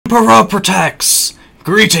Emperor protects!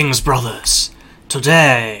 Greetings, brothers!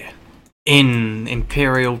 Today, in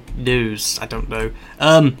Imperial News, I don't know,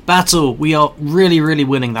 battle, we are really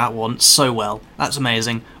winning that one so well. That's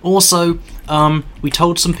amazing. Also, we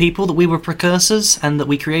told some people that we were precursors and that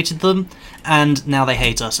we created them, and now they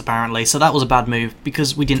hate us, apparently. So that was a bad move,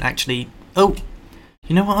 because we didn't actually... Oh,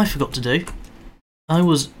 you know what I forgot to do? I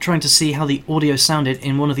was trying to see how the audio sounded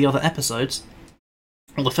in one of the other episodes.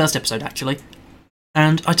 Or the first episode, actually.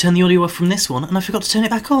 And I turned the audio off from this one, and I forgot to turn it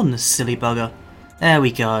back on, this silly bugger. There we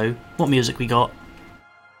go. What music we got?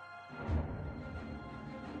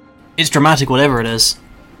 It's dramatic, whatever it is.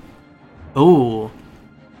 Ooh.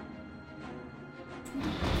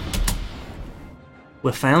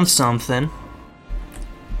 We found something.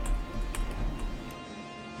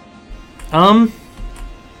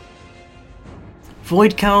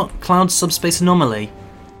 Void Cloud Subspace Anomaly.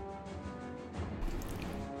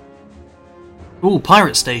 Ooh,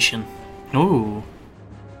 Pirate Station. Ooh.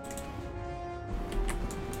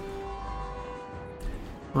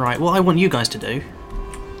 Right, what I want you guys to do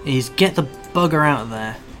is get the bugger out of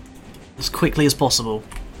there as quickly as possible.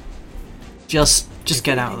 Just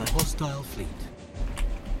get out of there. Hostile fleet.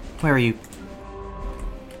 Where are you?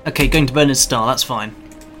 Okay, going to Bernard's Star, that's fine.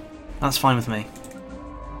 That's fine with me.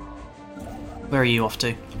 Where are you off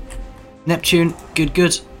to? Neptune,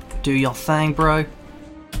 good. Do your thing, bro.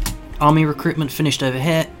 Army recruitment finished over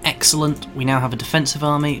here. Excellent. We now have a defensive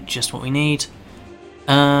army, just what we need.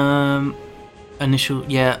 Initial,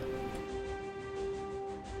 yeah.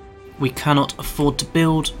 We cannot afford to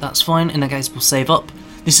build. That's fine. In that case, we'll save up.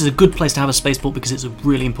 This is a good place to have a spaceport because it's a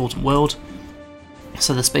really important world.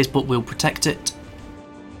 So the spaceport will protect it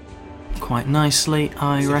quite nicely,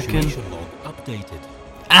 I reckon. Log updated.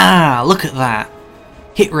 Ah, look at that.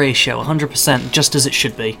 Hit ratio, 100%, just as it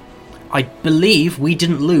should be. I believe we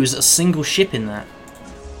didn't lose a single ship in that.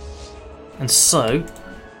 And so,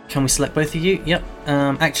 can we select both of you? Yep.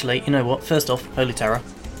 Actually, you know what? First off, Holy Terror.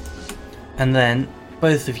 And then,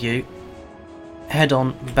 both of you, head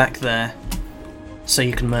on back there, so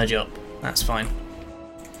you can merge up. That's fine.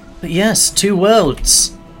 But yes, 2 worlds.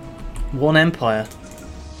 1 empire.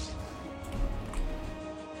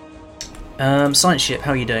 Science ship,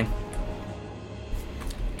 how are you doing?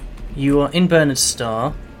 You are in Bernard's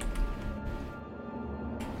Star.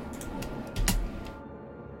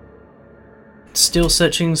 Still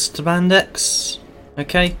searching Spandex.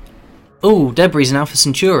 Okay. Ooh, Debris in Alpha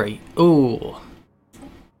Centauri. Ooh.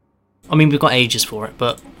 I mean, we've got ages for it,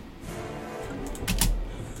 but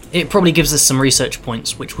it probably gives us some research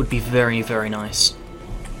points, which would be very nice.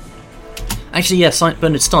 Actually, yeah,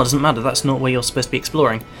 Bernard's Star doesn't matter. That's not where you're supposed to be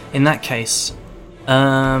exploring. In that case,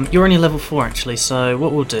 you're only level 4 actually. So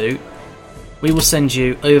what we'll do, we will send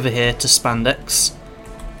you over here to Spandex.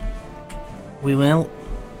 We will.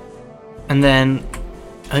 And then,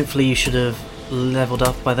 hopefully you should have leveled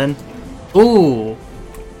up by then. Ooh!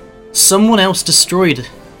 Someone else destroyed.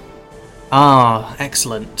 Ah,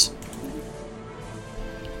 excellent.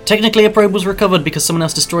 Technically a probe was recovered because someone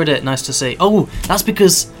else destroyed it. Nice to see. Oh, that's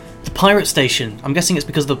because the pirate station. I'm guessing it's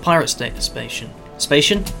because of the pirate station.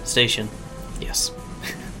 Station? Yes.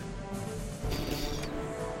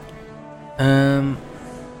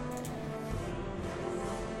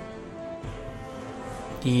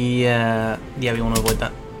 Yeah, we want to avoid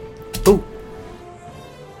that. Ooh!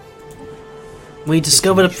 We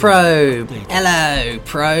discovered a probe! Hello,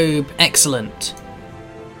 probe! Excellent!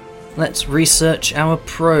 Let's research our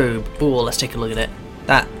probe. Ooh, let's take a look at it.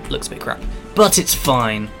 That looks a bit crap. But it's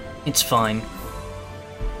fine. It's fine.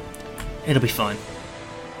 It'll be fine.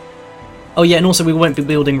 Oh yeah, and also we won't be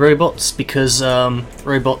building robots because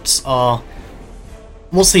robots are...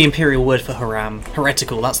 What's the imperial word for haram?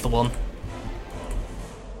 Heretical, that's the one.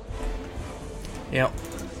 Yep.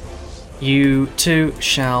 You two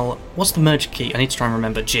shall... What's the merge key? I need to try and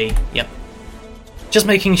remember. G. Yep. Just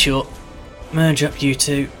making sure. Merge up you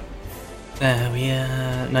two. There we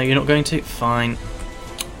are. No, you're not going to? Fine.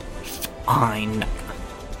 Fine.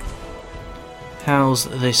 How's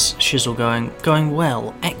this shizzle going? Going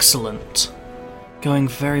well. Excellent. Going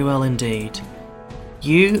very well indeed.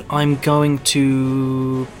 You, I'm going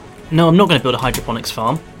to... No, I'm not going to build a hydroponics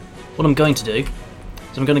farm. What I'm going to do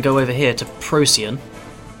is I'm going to go over here to Procyon,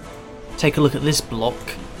 take a look at this block,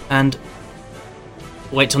 and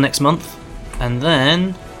wait till next month, and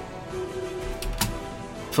then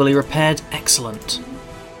fully repaired, excellent.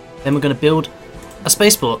 Then we're going to build a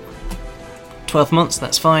spaceport. 12 months,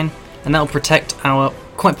 that's fine, and that'll protect our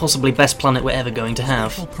quite possibly best planet we're ever going to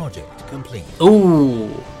have. Project complete.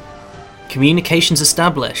 Ooh, communications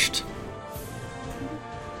established.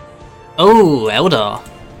 Oh, Eldar.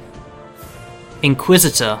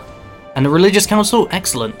 Inquisitor. And a religious council?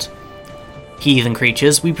 Excellent. Heathen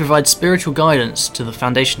creatures, we provide spiritual guidance to the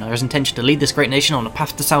Foundation whose intention to lead this great nation on a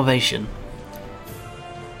path to salvation.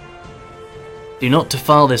 Do not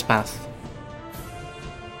defile this path.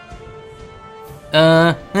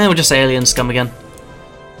 We're just alien scum again.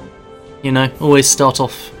 You know, always start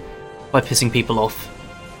off by pissing people off.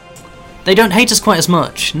 They don't hate us quite as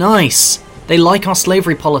much. Nice! They like our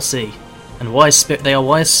slavery policy. And they are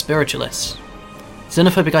wise spiritualists.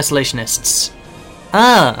 Xenophobic isolationists.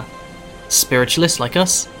 Ah! Spiritualists like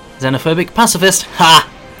us. Xenophobic pacifist. Ha!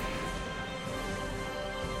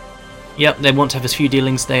 Yep, they want to have as few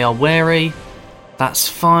dealings. They are wary. That's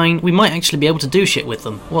fine. We might actually be able to do shit with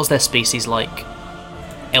them. What's their species like?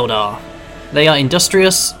 Eldar. They are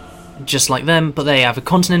industrious, just like them, but they have a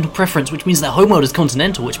continental preference, which means their homeworld is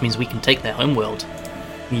continental, which means we can take their homeworld.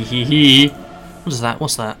 Hehehe. What is that?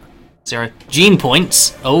 What's that? 0. Gene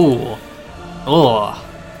points? Oh. Oh.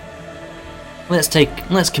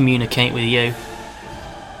 Let's communicate with you.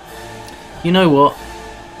 You know what?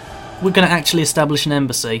 We're going to actually establish an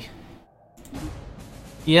embassy.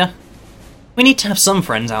 Yeah? We need to have some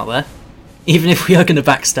friends out there. Even if we are going to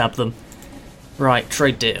backstab them. Right,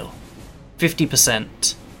 trade deal.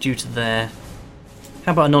 50% due to their...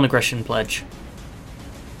 How about a non-aggression pledge?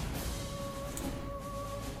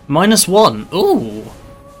 -1. Ooh!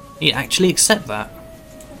 He'd actually accept that.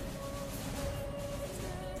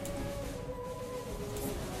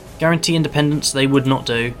 Guarantee independence they would not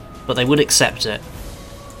do, but they would accept it.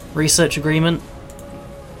 Research agreement?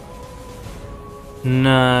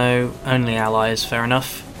 No, only allies, fair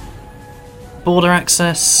enough. Border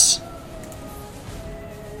access?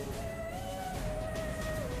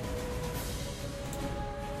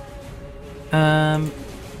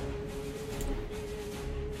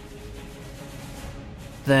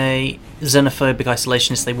 They... Xenophobic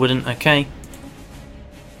isolationists, they wouldn't, okay.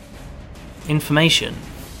 Information.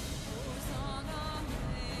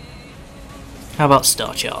 How about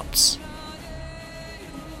star charts?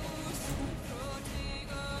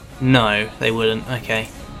 No, they wouldn't, okay.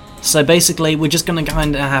 So basically, we're just gonna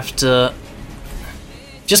kind of have to...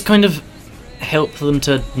 just kind of help them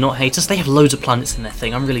to not hate us. They have loads of planets in their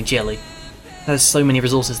thing, I'm really jelly. There's so many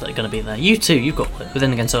resources that are going to be there. You too, you've got... but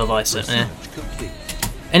then again, so have I, so...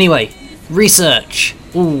 Anyway, research!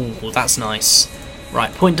 Ooh, that's nice.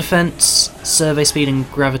 Right, point defense, survey speed and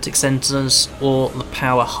gravitic centers, or the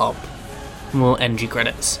power hub. More energy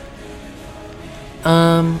credits.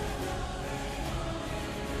 I'm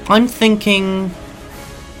thinking...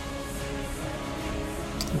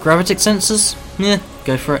 gravitic sensors? Yeah,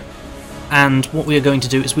 go for it. And what we are going to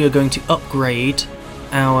do is we are going to upgrade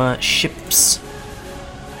our ships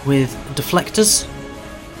with deflectors.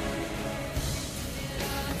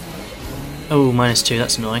 Oh, -2,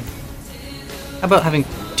 that's annoying. How about having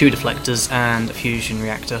 2 deflectors and a fusion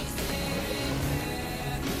reactor?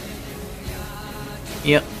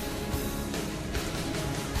 Yep.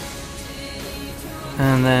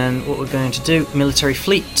 And then what we're going to do, military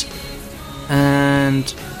fleet.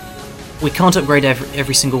 And we can't upgrade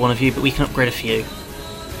every single one of you, but we can upgrade a few.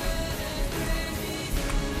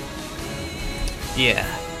 Yeah,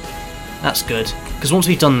 that's good. Because once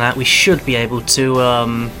we've done that, we should be able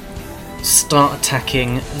to start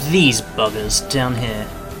attacking these buggers down here.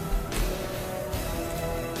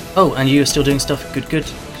 Oh, and you're still doing stuff. Good, good.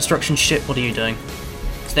 Construction ship, what are you doing?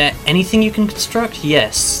 Is there anything you can construct?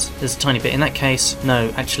 Yes, there's a tiny bit. In that case,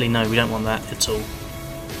 no, actually no, we don't want that at all.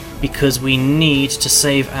 Because we need to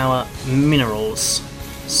save our minerals.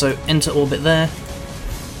 So enter orbit there,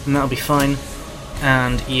 and that'll be fine.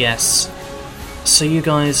 And yes. So you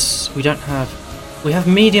guys, we have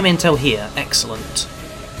medium intel here, excellent.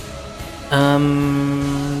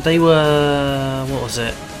 They were, what was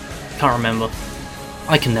it? Can't remember.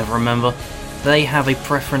 I can never remember. They have a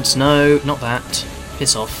preference, no, not that.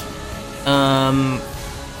 Piss off.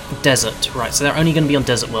 Desert, right, so they're only going to be on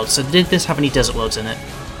desert worlds. So did this have any desert worlds in it?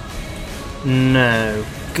 No.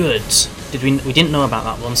 Good. We didn't know about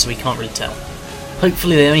that one, so we can't really tell.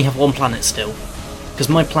 Hopefully they only have 1 planet still. Because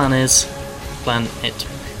my plan is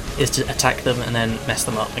to attack them and then mess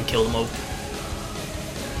them up and kill them all.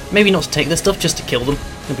 Maybe not to take their stuff, just to kill them.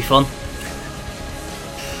 It'll be fun.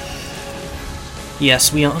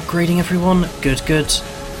 Yes, we are upgrading everyone. Good, good.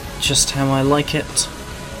 Just how I like it.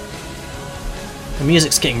 The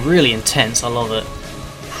music's getting really intense, I love it.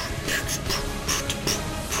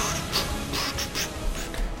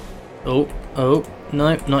 Oh, oh,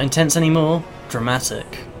 no, not intense anymore.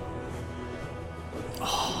 Dramatic.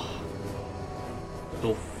 Oh.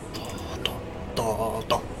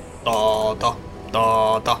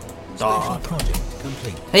 Special project complete.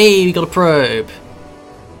 complete. Hey, we got a probe.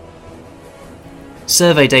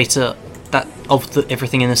 Survey data of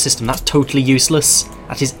everything in the system. That's totally useless.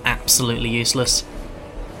 That is absolutely useless.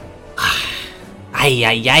 Ay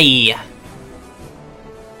ay ay.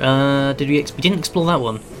 We didn't explore that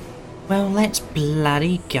one. Well, let's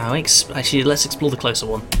bloody go. Actually, let's explore the closer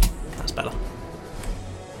one. That's better.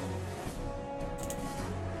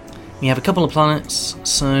 We have a couple of planets,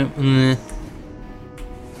 so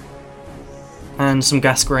and some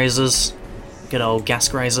gas grazers. Good old gas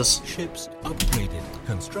grazers. Ships upgraded.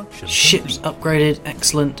 Construction Ships complete. upgraded.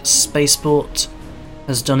 Excellent. Spaceport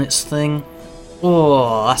has done its thing.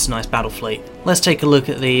 Oh, that's a nice battle fleet. Let's take a look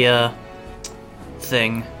at the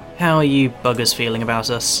thing. How are you buggers feeling about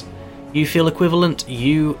us? You feel equivalent?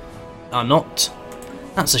 You are not.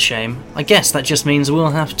 That's a shame. I guess that just means we'll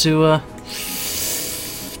have to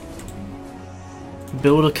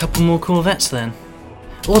build a couple more corvettes then.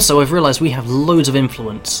 Also, I've realised we have loads of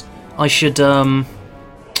influence. I should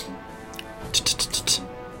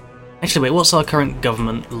actually wait, what's our current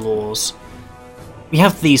government laws? We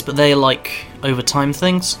have these, but they're like overtime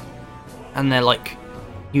things, and they're like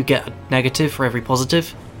you get a negative for every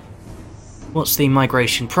positive. What's the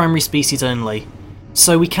migration? Primary species only.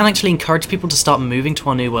 So we can actually encourage people to start moving to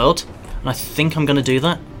our new world, and I think I'm going to do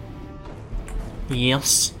that.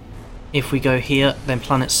 Yes. If we go here, then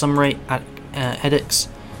planet summary at edX.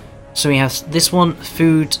 So we have this one,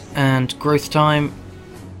 food and growth time,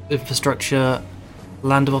 infrastructure,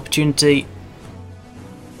 land of opportunity.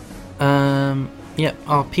 Yep,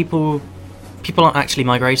 our people aren't actually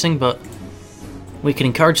migrating, but we can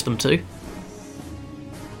encourage them to.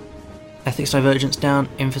 Ethics divergence down,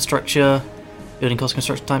 infrastructure, building cost,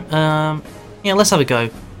 construction time. Yeah, let's have a go.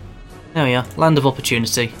 There we are, land of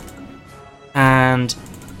opportunity, and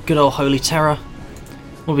good old holy terror.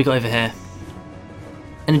 What have we got over here?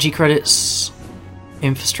 Energy credits,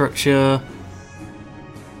 infrastructure.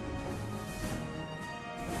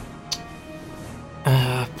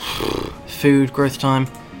 Food, growth time.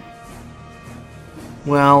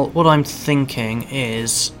 Well, what I'm thinking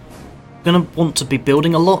is I'm gonna want to be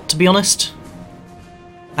building a lot, to be honest.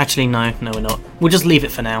 Actually, no, we're not. We'll just leave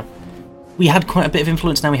it for now. We had quite a bit of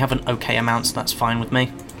influence, now we have an okay amount, so that's fine with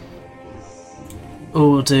me.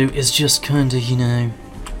 All we'll do is just kinda, you know,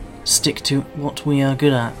 stick to what we are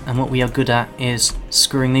good at, and what we are good at is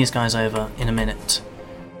screwing these guys over in a minute.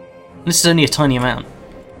 This is only a tiny amount,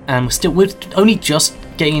 and we're only just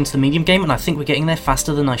getting into the medium game, and I think we're getting there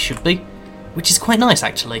faster than I should be, which is quite nice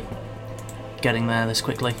actually, getting there this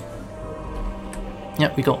quickly.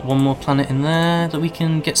 Yep, we got one more planet in there that we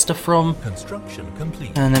can get stuff from. Construction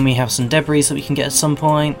complete. And then we have some debris that we can get at some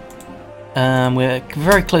point. We're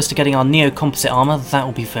very close to getting our neo-composite armor, that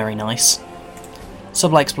will be very nice.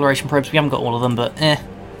 Sublight exploration probes, we haven't got all of them, but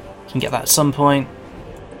can get that at some point.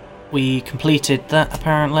 We completed that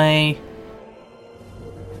apparently.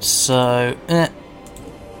 So,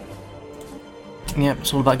 yep,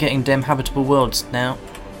 it's all about getting them habitable worlds now.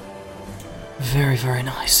 Very, very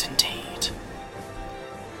nice indeed.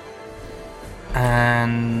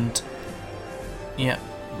 And yep.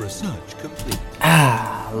 Research complete.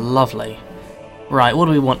 Ah, lovely. Right, what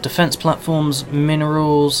do we want? Defense platforms,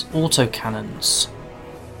 minerals, autocannons.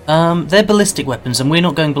 They're ballistic weapons, and we're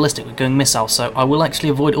not going ballistic, we're going missile, so I will actually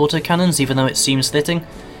avoid autocannons, even though it seems fitting.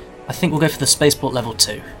 I think we'll go for the spaceport level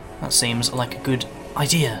 2. That seems like a good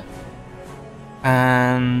idea.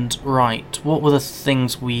 And, right, what were the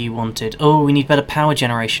things we wanted? Oh, we need better power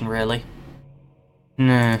generation, really.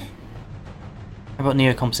 No. How about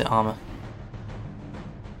neo-composite armor?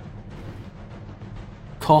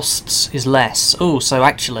 Costs is less. Oh, so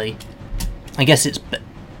actually, I guess it's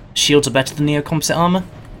shields are better than neo-composite armor?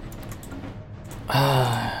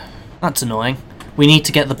 That's annoying. We need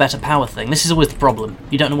to get the better power thing. This is always the problem.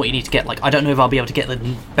 You don't know what you need to get. Like, I don't know if I'll be able to get the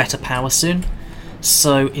better power soon.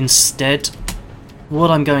 So instead,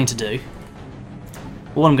 what I'm going to do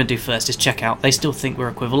first is check out. They still think we're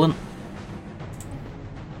equivalent.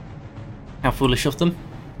 How foolish of them.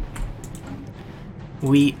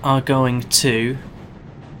 We are going to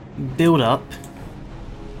build up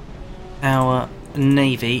our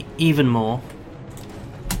navy even more.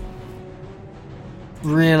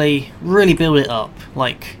 Really, really build it up.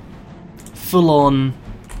 Like, full on,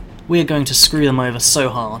 we're going to screw them over so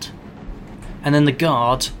hard. And then the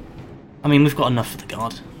guard, I mean, we've got enough for the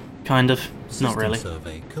guard. Kind of. Not really.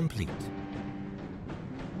 Survey complete.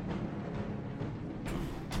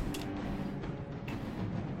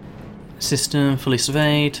 System fully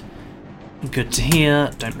surveyed. Good to hear.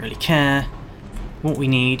 Don't really care. What we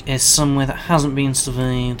need is somewhere that hasn't been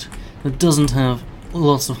surveyed, that doesn't have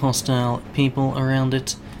lots of hostile people around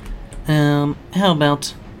it, How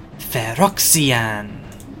about Feroxian?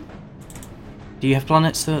 Do you have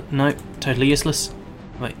planets that... No, totally useless.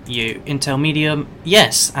 Wait, you. Intel Medium.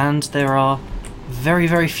 Yes, and there are very,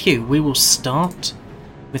 very few. We will start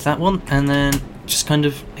with that one, and then just kind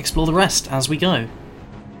of explore the rest as we go.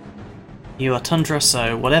 You are Tundra,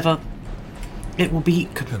 so whatever. It will be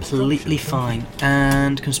completely fine.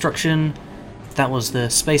 And construction, that was the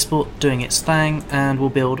spaceport doing its thing, and we'll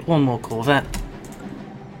build one more Corvette.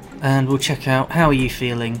 And we'll check out, how are you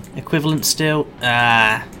feeling? Equivalent still?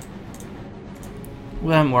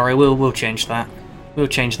 Don't worry, we'll change that. We'll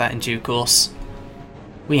change that in due course.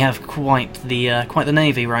 We have quite the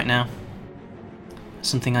navy right now.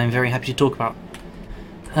 Something I'm very happy to talk about.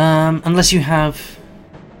 Unless you have...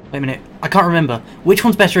 Wait a minute, I can't remember. Which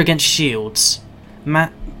one's better against shields?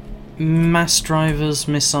 Mass drivers,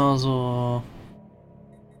 missiles, or...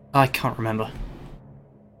 I can't remember.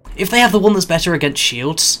 If they have the one that's better against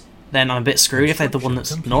shields, then I'm a bit screwed. If they have the one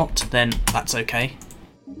that's not, then that's okay.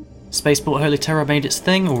 Spaceport Holy Terror made its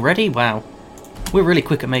thing already? Wow. We're really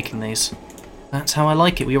quick at making these. That's how I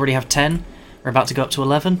like it. We already have 10. We're about to go up to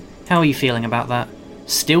 11. How are you feeling about that?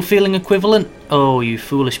 Still feeling equivalent? Oh, you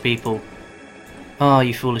foolish people. Oh,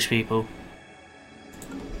 you foolish people.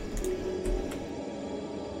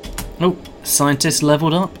 Oh, scientist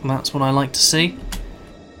leveled up. That's what I like to see.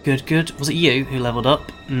 Good, good. Was it you who leveled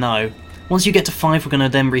up? No. Once you get to 5, we're going to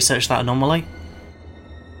then research that anomaly.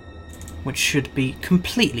 Which should be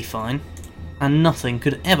completely fine. And nothing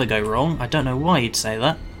could ever go wrong. I don't know why you'd say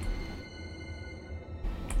that.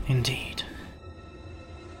 Indeed.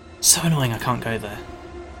 So annoying I can't go there.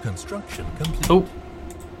 Construction complete. Oh.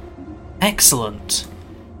 Excellent.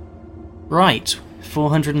 Right.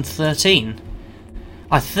 413.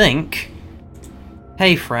 I think...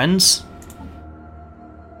 Hey friends.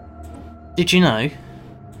 Did you know?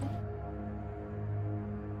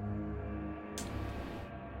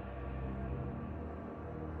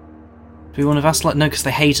 Do we want to vassalize? No, because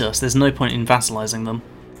they hate us. There's no point in vassalizing them.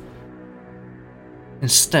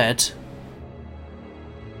 Instead...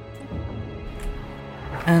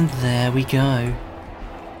 And there we go.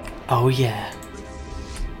 Oh yeah.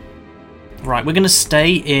 Right, we're going to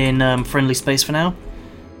stay in friendly space for now.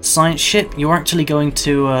 Science ship, you're actually going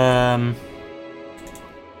to...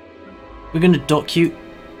 we're going to dock you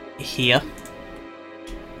here.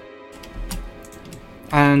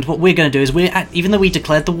 And what we're going to do is, even though we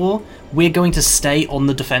declared the war, we're going to stay on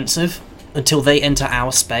the defensive until they enter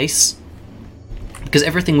our space. Because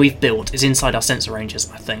everything we've built is inside our sensor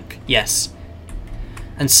ranges, I think. Yes.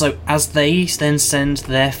 And so, as they then send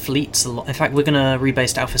their fleets along... In fact, we're going to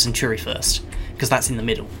rebase Alpha Centauri first, because that's in the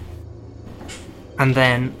middle. And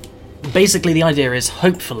then, basically the idea is,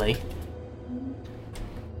 hopefully...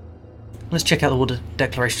 Let's check out the Water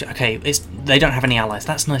Declaration. Okay, they don't have any allies.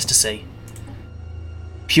 That's nice to see.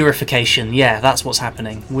 Purification. Yeah, that's what's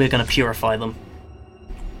happening. We're going to purify them.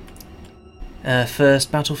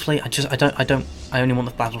 First battle fleet. I only want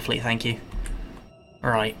the battle fleet. Thank you.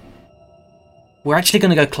 All right. We're actually going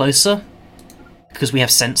to go closer because we have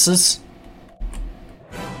sensors.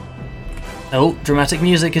 Oh, dramatic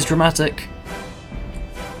music is dramatic.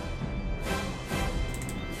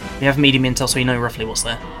 We have medium intel, so we know roughly what's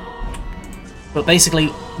there. But basically,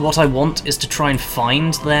 what I want is to try and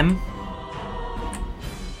find them.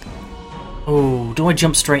 Oh, do I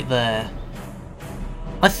jump straight there?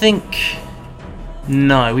 I think...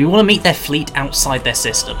 No, we want to meet their fleet outside their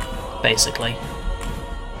system, basically.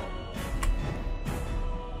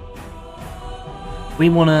 We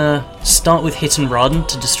want to start with hit and run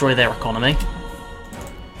to destroy their economy.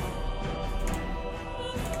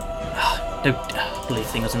 No, blue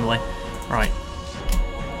thing was in the way. Right.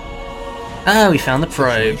 Ah, we found the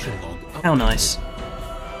probe. How nice.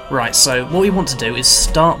 Right, so what we want to do is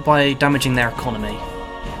start by damaging their economy.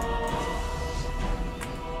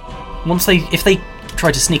 If they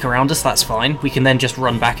try to sneak around us, that's fine. We can then just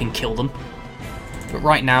run back and kill them. But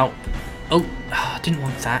right now... Oh, I didn't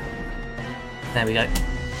want that. There we go.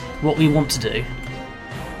 What we want to do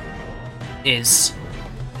is...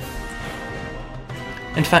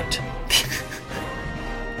 In fact...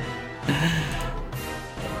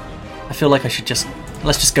 I feel like I should just...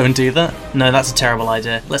 Let's just go and do that. No, that's a terrible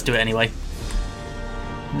idea. Let's do it anyway.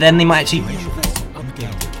 Then they might actually...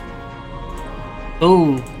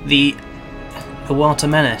 Oh, the Iwata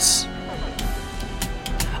Menace.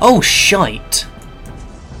 Oh, shite.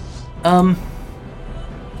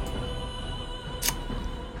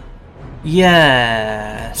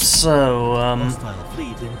 Yeah, so, Hostile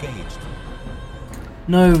fleet engaged.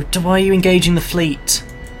 No, why are you engaging the fleet?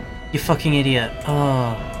 You fucking idiot.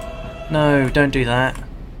 Oh. No, don't do that.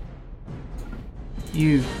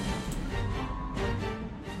 You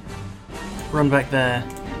Run back there.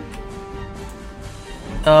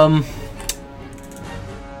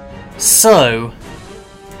 So...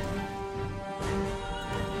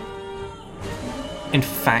 In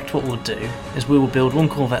fact, what we'll do is we will build one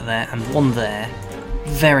corvette there and one there.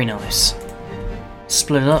 Very nice.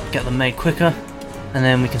 Split it up, get them made quicker, and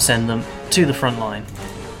then we can send them to the front line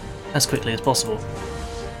as quickly as possible.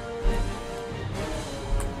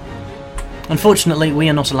 Unfortunately, we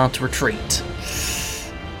are not allowed to retreat.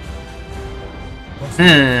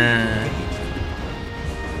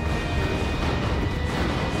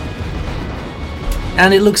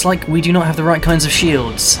 And it looks like we do not have the right kinds of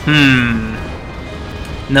shields.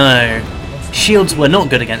 No. Shields were not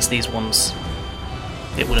good against these ones,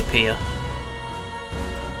 it would appear.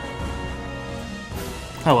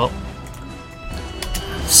 Oh well.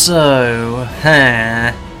 So,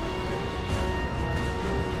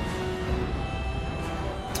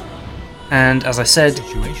 and as I said,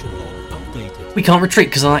 we can't retreat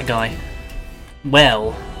because of that guy.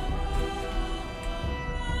 Well.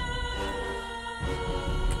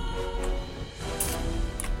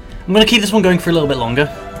 I'm going to keep this one going for a little bit longer.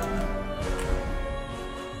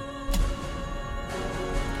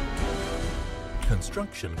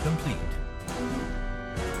 Construction complete.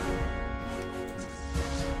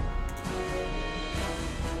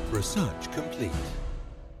 Research complete.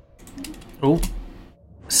 Oh,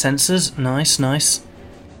 sensors, nice, nice.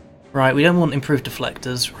 Right, we don't want improved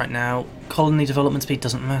deflectors right now. Colony development speed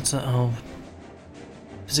doesn't matter. Oh,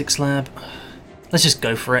 physics lab. Let's just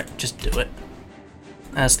go for it. Just do it.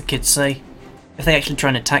 As the kids say. If they actually try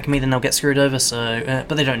and attack me, then they'll get screwed over. So,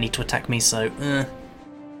 but they don't need to attack me. So,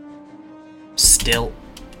 still,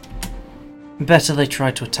 better they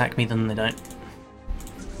try to attack me than they don't.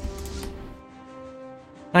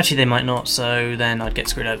 Actually, they might not. So then I'd get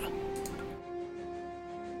screwed over.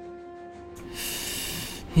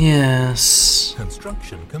 Yes.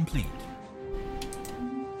 Construction complete.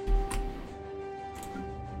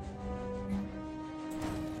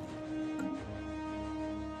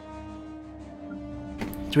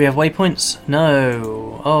 Do we have waypoints?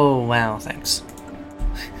 No. Oh, wow, thanks.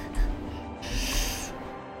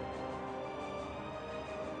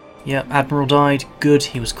 Yep, Admiral died. Good,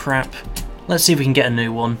 he was crap. Let's see if we can get a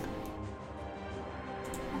new one.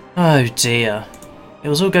 Oh dear. It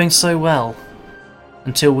was all going so well.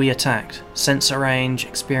 Until we attacked. Sensor range,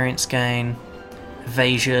 experience gain,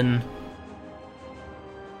 evasion.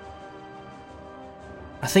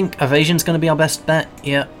 I think evasion's going to be our best bet.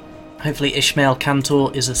 Yep. Hopefully Ishmael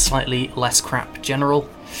Cantor is a slightly less crap general.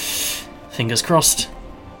 Fingers crossed.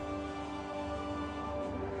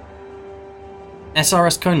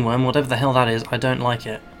 SRS Coneworm, whatever the hell that is, I don't like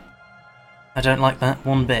it. I don't like that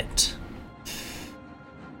one bit.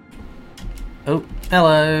 Oh,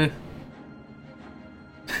 hello!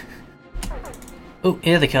 Oh,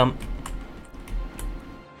 here they come.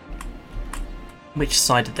 Which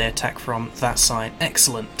side did they attack from? That side.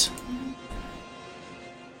 Excellent.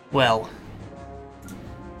 Well,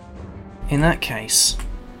 in that case,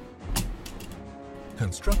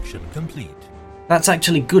 construction complete. That's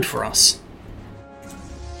actually good for us.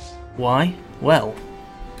 Why? Well,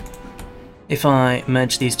 if I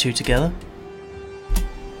merge these two together,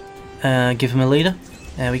 give them a leader,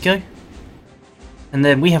 there we go, and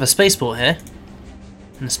then we have a spaceport here,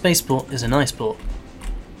 and the spaceport is a nice port.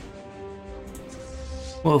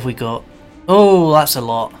 What have we got? Oh, that's a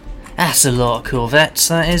lot. That's a lot of corvettes,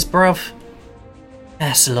 that is, bruv.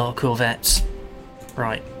 That's a lot of corvettes.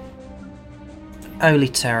 Right. Holy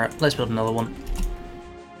terror. Let's build another one.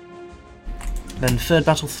 Then third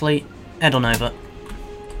battle fleet, head on over.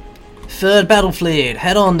 Third battle fleet,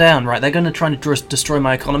 head on down. Right, they're going to try and destroy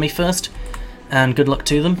my economy first. And good luck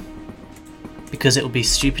to them. Because it would be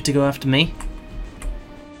stupid to go after me.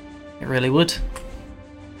 It really would.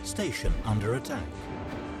 Station under attack.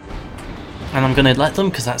 And I'm going to let them,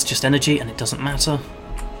 because that's just energy and it doesn't matter.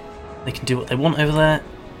 They can do what they want over there.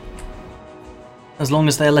 As long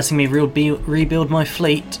as they're letting me rebuild my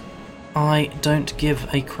fleet, I don't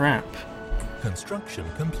give a crap. Construction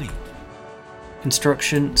complete.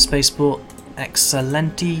 Construction, spaceport,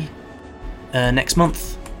 excellenti. Next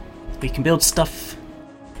month, we can build stuff.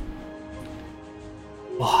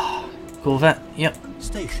 Wow. Corvette, yep.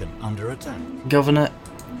 Station under attack. Governor,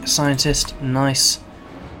 scientist, nice.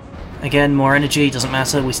 Again, more energy, doesn't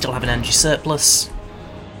matter, we still have an energy surplus.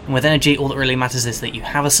 And with energy, all that really matters is that you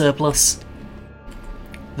have a surplus.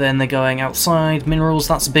 Then they're going outside, minerals,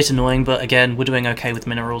 that's a bit annoying, but again, we're doing okay with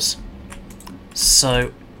minerals.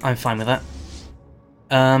 So, I'm fine with that.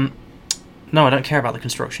 No, I don't care about the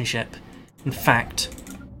construction ship. In fact,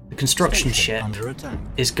 the construction ship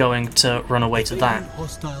is going to run away to that.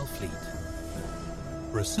 Hostile fleet.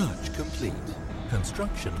 Research complete.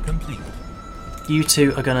 Construction complete. You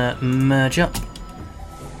two are gonna merge up.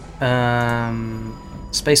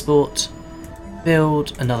 Spaceport.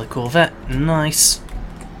 Build another Corvette. Nice.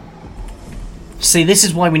 See, this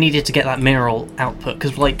is why we needed to get that mineral output,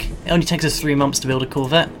 because like it only takes us 3 months to build a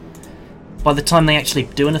Corvette. By the time they actually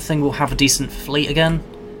do anything, we'll have a decent fleet again.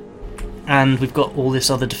 And we've got all this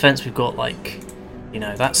other defense. We've got, like, you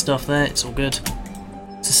know, that stuff there. It's all good.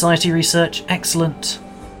 Society research. Excellent.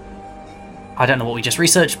 I don't know what we just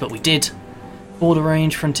researched, but we did. Border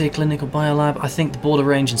range, frontier clinical biolab. I think the border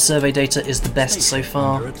range and survey data is the best so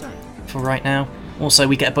far for right now. Also,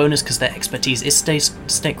 we get a bonus because their expertise is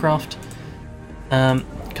statecraft.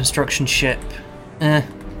 Construction ship.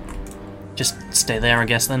 Just stay there, I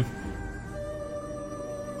guess, then.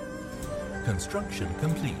 Construction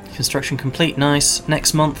complete. Construction complete, nice.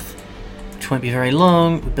 Next month, which won't be very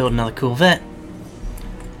long, we build another Corvette.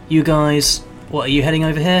 You guys, what, are you heading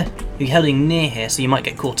over here? You're heading near here, so you might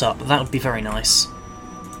get caught up. That would be very nice.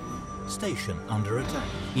 Station under attack.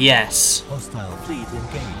 Yes. Hostile fleet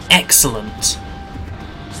engaged. Excellent.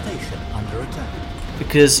 Station under attack.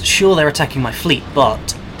 Because, sure, they're attacking my fleet,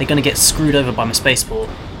 but they're going to get screwed over by my spaceport.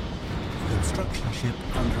 Construction ship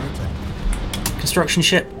under attack. Construction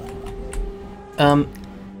ship.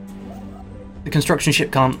 The construction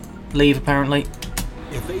ship can't leave, apparently.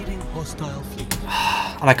 Evading hostile fleet.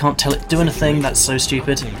 And I can't tell it to do anything, that's so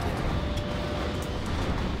stupid.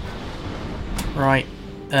 Right.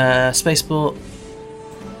 Spaceport.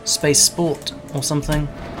 Spaceport, or something.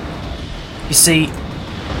 You see,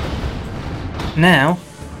 now...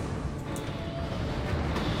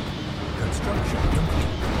 Construction complete.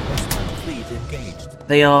 Hostile fleet engaged.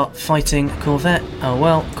 They are fighting a Corvette. Oh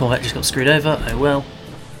well, Corvette just got screwed over. Oh well.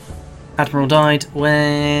 Admiral died.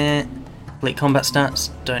 Where? Fleet combat stats.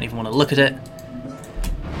 Don't even want to look at it.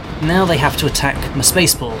 Now they have to attack my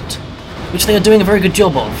spaceport, which they are doing a very good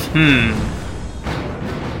job of.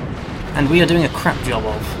 And we are doing a crap job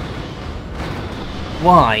of.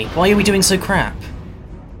 Why? Why are we doing so crap?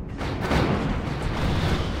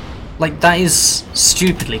 Like, that is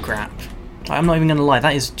stupidly crap. I'm not even gonna lie,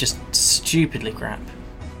 that is just stupidly crap.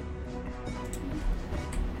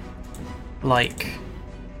 Like...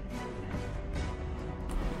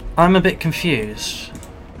 I'm a bit confused.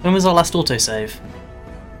 When was our last autosave?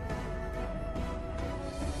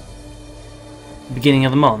 Beginning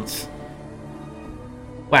of the month?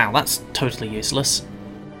 Wow, that's totally useless.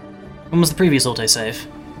 When was the previous autosave?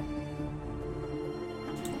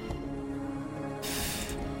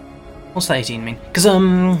 What's that 18 mean? Because,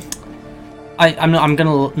 I'm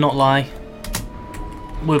gonna not lie.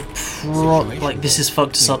 We're like, this has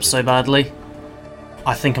fucked us up so badly.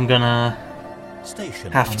 I think I'm gonna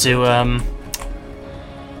have to,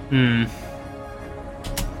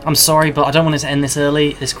 I'm sorry, but I don't want it to end this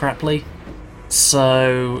early, this craply.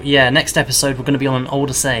 So, yeah, next episode we're going to be on an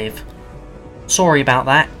older save. Sorry about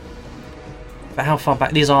that. But how far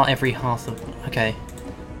back? These are every half of... Okay.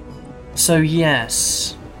 So,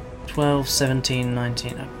 yes. 12, 17,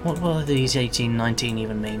 19... What do these 18, 19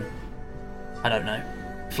 even mean? I don't know.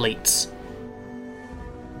 Fleets.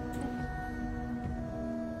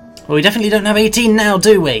 Well, we definitely don't have 18 now,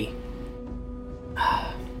 do we?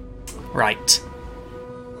 Right.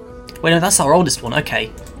 Wait, no, that's our oldest one.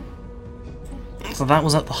 Okay. So that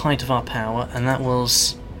was at the height of our power, and that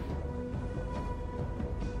was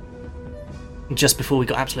just before we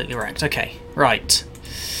got absolutely wrecked. Okay, right.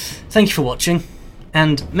 Thank you for watching,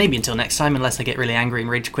 and maybe until next time, unless I get really angry and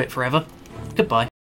rage quit forever. Goodbye.